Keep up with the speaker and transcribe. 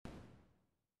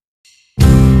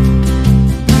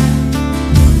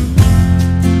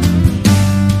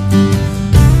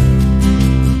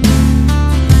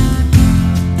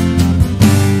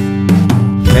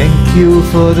you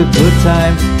for the good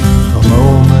times, for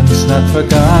moments not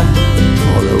forgot,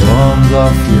 for the warmth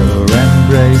of your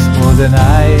embrace more than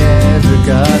I ever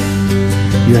got.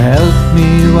 You helped me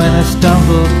when I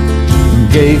stumbled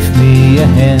and gave me a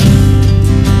hand.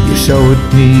 You showed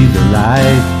me the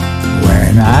light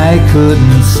when I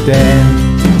couldn't stand.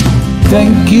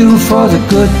 Thank you for the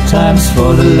good times,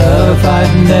 for the love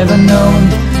I'd never known.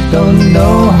 Don't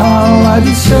know how I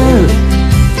deserve,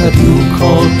 but you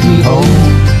called me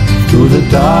home. Through the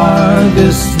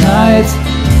darkest nights,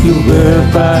 you were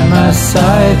by my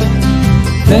side.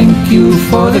 Thank you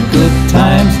for the good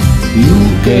times, you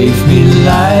gave me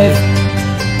life.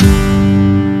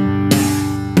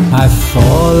 I've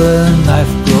fallen,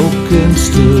 I've broken,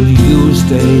 still you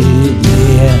stay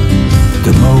there.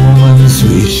 The moments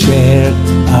we share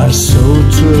are so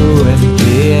true and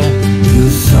clear. You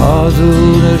saw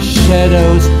through the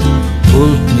shadows,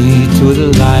 pulled me to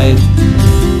the light.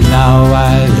 Now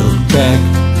I look back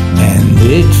and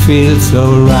it feels so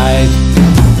right.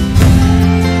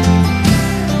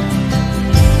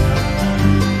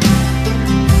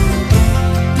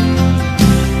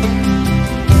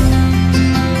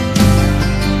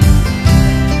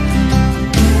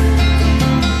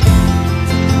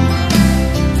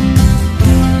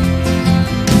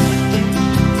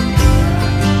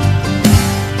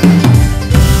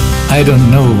 I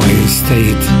don't know why you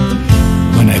stayed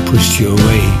when I pushed you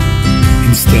away.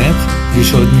 Instead, you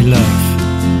showed me love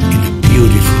in a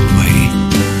beautiful way.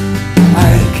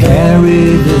 I'll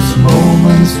carry these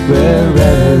moments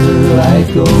wherever I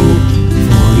go,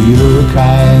 for your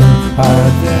kind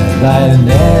heart that I'll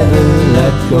never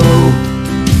let go.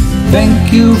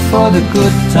 Thank you for the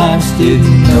good times,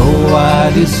 didn't know I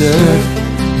deserved,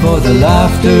 for the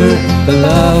laughter, the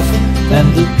love, and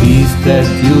the peace that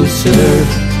you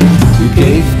served. You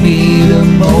gave me the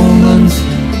moments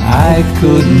I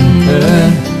couldn't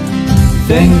earn.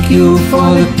 Thank you for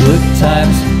the good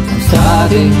times, I'm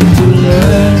starting to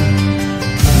learn.